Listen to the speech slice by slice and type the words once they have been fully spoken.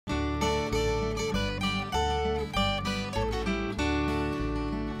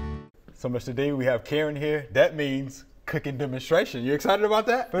So, Mr. D, we have Karen here. That means cooking demonstration. You excited about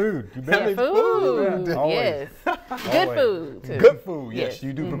that? Food. You That bet. means Food. food. Yes. Good food, too. Good food, yes. Yes.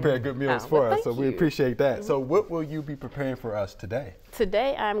 You do prepare good meals Oh, for well, us, so thank we you. appreciate that. So what will you be preparing for us today?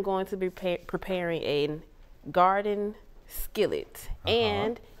 Today, I'm going to be preparing a garden skillet.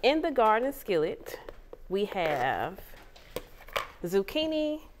 And in the garden skillet, we have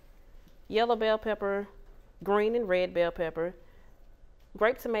zucchini, yellow bell pepper, green and red bell pepper,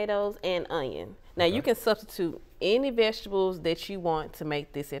 grape tomatoes, and onion. Now, you can substitute any vegetables that you want to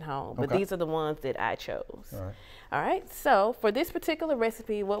make this at home, but these are the ones that I chose. All right. All right, so for this particular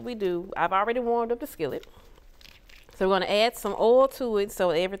recipe, what we do, I've already warmed up the skillet. So we're gonna add some oil to it so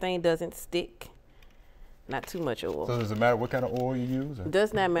everything doesn't stick. Not too much oil. So does it matter what kind of oil you use? Or?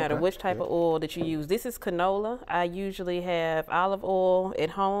 Does not matter which type of oil that you use. This is canola. I usually have olive oil at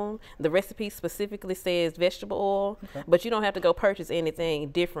home. The recipe specifically says vegetable oil, but you don't have to go purchase anything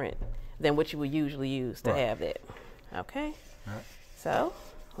different than what you would usually use to have that. Okay, so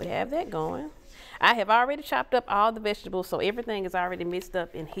we have that going. I have already chopped up all the vegetables, so everything is already mixed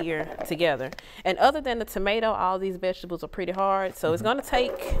up in here together. And other than the tomato, all these vegetables are pretty hard, so it's gonna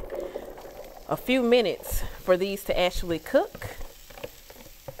take a few minutes for these to actually cook.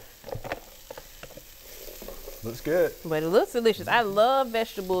 Looks good. But it looks delicious. I love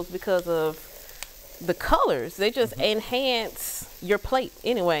vegetables because of the colors. They just enhance your plate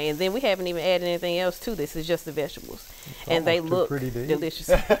anyway. And then we haven't even added anything else to this. It's just the vegetables. And they look delicious.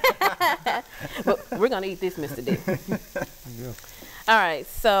 But we're going to eat this, Mr. D. All right,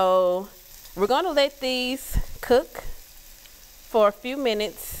 so we're going to let these cook for a few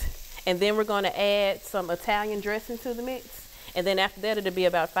minutes. And then we're going to add some Italian dressing to the mix. And then after that, it'll be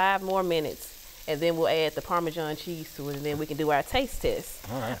about 5 more minutes. And then we'll add the Parmesan cheese to it, and then we can do our taste test.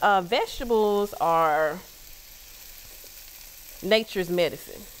 All right. Vegetables are nature's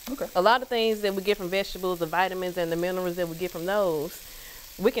medicine. Okay. A lot of things that we get from vegetables, the vitamins and the minerals that we get from those,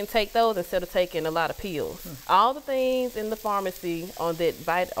 we can take those instead of taking a lot of pills. All the things in the pharmacy on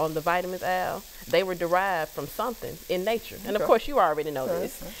that on the vitamins aisle, they were derived from something in nature. And of course, you already know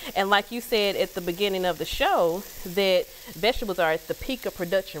this. And like you said at the beginning of the show, that vegetables are at the peak of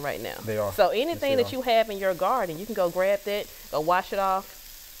production right now. They are. So anything Yes, that you have in your garden, you can go grab that, go wash it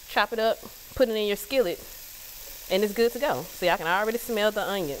off, chop it up, put it in your skillet, and it's good to go. See, I can already smell the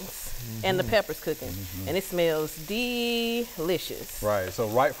onions and the peppers cooking, and it smells delicious. Right, so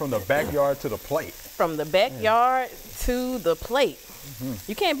right from the backyard to the plate. From the backyard to the plate.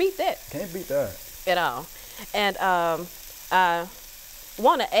 You can't beat that. Can't beat that. At all. And I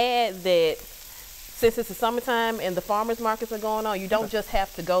want to add that since it's the summertime and the farmers markets are going on, you don't just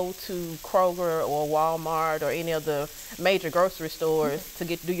have to go to Kroger or Walmart or any of the major grocery stores to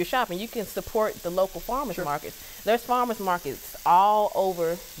do your shopping. You can support the local farmers markets. There's farmers markets all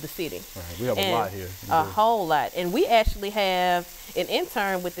over the city. Right, we have a lot here. A whole lot. And we actually have an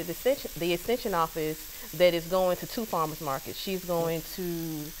intern with the extension office that is going to 2 farmers markets. She's going to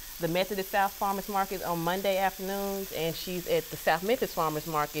the Methodist South Farmers Market on Monday afternoons, and she's at the South Memphis Farmers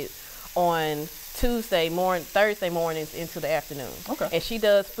Market on Thursday mornings into the afternoon. Okay. And she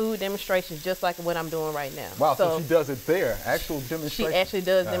does food demonstrations just like what I'm doing right now. Wow, so she does it there, actual demonstrations? She actually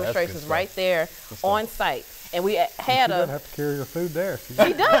does demonstrations right there on site. And we had she doesn't have to carry the food there. She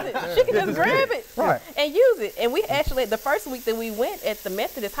does it. She can just grab it and use it. And we actually, the first week that we went at the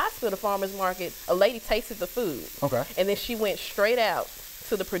Methodist Hospital Farmers Market, a lady tasted the food. Okay. And then she went straight out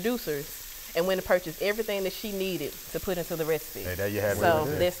to the producers and went and purchased everything that she needed to put into the recipe. Hey, there you have it. So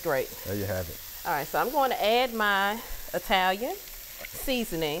that's great. There you have it. All right, so I'm going to add my Italian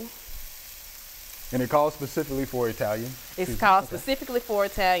seasoning. And it calls specifically for Italian? It's called specifically for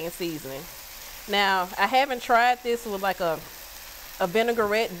Italian seasoning. Now, I haven't tried this with like a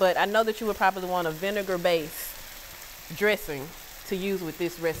vinaigrette, but I know that you would probably want a vinegar-based dressing to use with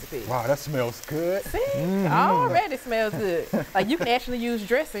this recipe. Wow, that smells good. See, already smells good. Like you can actually use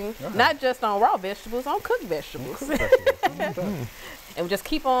dressing, not just on raw vegetables, on cooked vegetables. And we just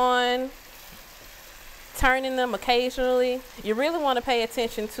keep on turning them occasionally. You really want to pay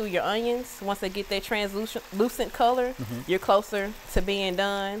attention to your onions. Once they get that translucent color, you're closer to being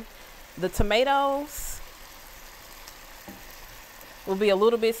done. The tomatoes will be a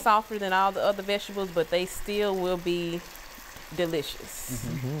little bit softer than all the other vegetables, but they still will be delicious.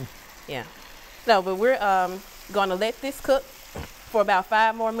 Yeah. No, but we're going to let this cook for about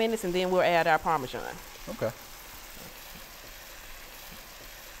 5 more minutes, and then we'll add our Parmesan. Okay.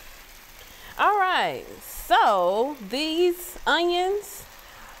 All right. So these onions,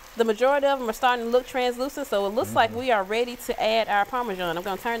 the majority of them are starting to look translucent, so it looks like we are ready to add our Parmesan. I'm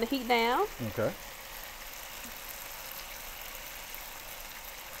going to turn the heat down. Okay.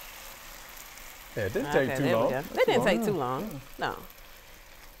 Yeah, it didn't take too there long. we go. It didn't take too long. No.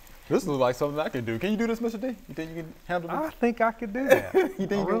 This looks like something I can do. Can you do this, Mr. D? You think you can handle this? I think I could do that. You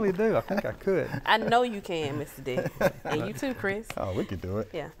think I really do. I think I could. I know you can, Mr. D. And you too, Chris. Oh, we can do it.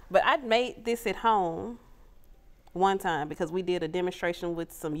 Yeah. But I made this at home one time because we did a demonstration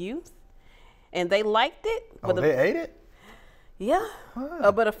with some youth and they liked it. Oh, they ate it? Yeah.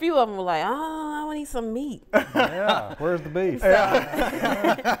 But a few of them were like, oh, I want to eat some meat. Yeah. Where's the beef?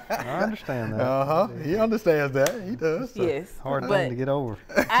 Yeah. I understand that. Uh-huh. He understands that. He does. So. Yes. Hard But thing to get over.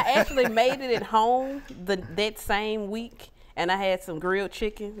 I actually made it at home that same week. And I had some grilled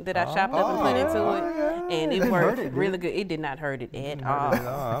chicken that I chopped up and put into it. And it worked really good. It did not hurt it at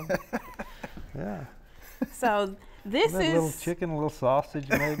all. Yeah. So this is a little chicken, a little sausage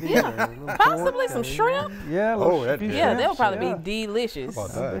maybe. Yeah, or a little possibly pork, some shrimp. Yeah, Yeah, they'll probably be delicious. How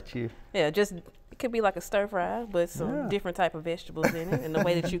about I that? bet you. Yeah, just it could be like a stir fry, but some different type of vegetables in it, and the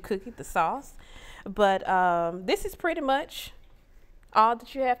way that you cook it, the sauce. But this is pretty much all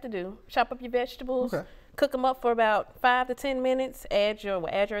that you have to do. Chop up your vegetables. Okay. Cook them up for about 5 to 10 minutes. Add your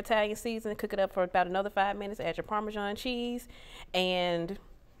Italian seasoning. Cook it up for about another 5 minutes. Add your Parmesan cheese, and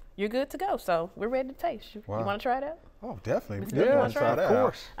you're good to go. So we're ready to taste. You want to try it out? Oh, definitely. Mr. D, you wanna try it? that Of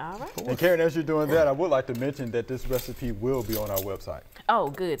course. All right. And Karen, as you're doing that, I would like to mention that this recipe will be on our website. Oh,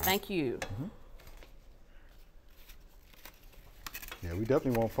 good. Thank you. Yeah, we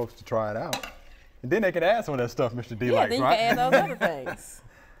definitely want folks to try it out. And then they can add some of that stuff Mr. D Yeah, likes, then you right? can add those other things.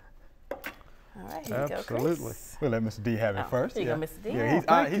 All right, here you go, Absolutely. Chris. We'll let Mr. D have it first. Here you go, Mr. D. Yeah, he's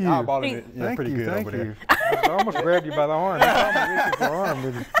Thank you. eyeballing it Thank pretty you, good thank over you. there. I almost grabbed you by the arm. You saw me reaching for the arm,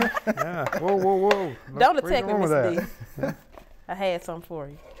 didn't you? Yeah. Whoa, whoa, whoa. Don't Where's attack me, wrong with Mr. that? D. I had some for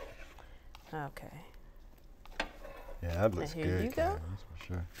you. Okay. Yeah, that looks Here good, you go. Karen, that's for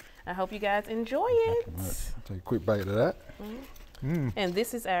sure. I hope you guys enjoy it. I'll take a quick bite of that. And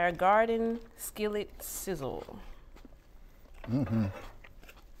this is our garden skillet sizzle.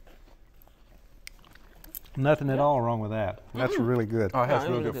 Nothing at all wrong with that. That's really good. Oh, it has Oh,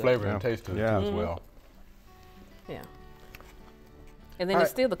 real really good good. flavor and taste to it Yeah. too as well. Yeah. And then All it's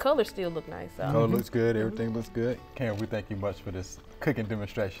right. still, the color still look nice. So. Oh, it looks good. Everything looks good. Karen, we thank you much for this cooking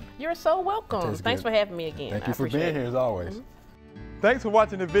demonstration. You're so welcome. tastes Thanks good. for having me again. Thank I you for appreciate being it. here as always. Thanks for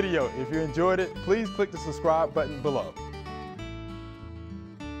watching the video. If you enjoyed it, please click the subscribe button below.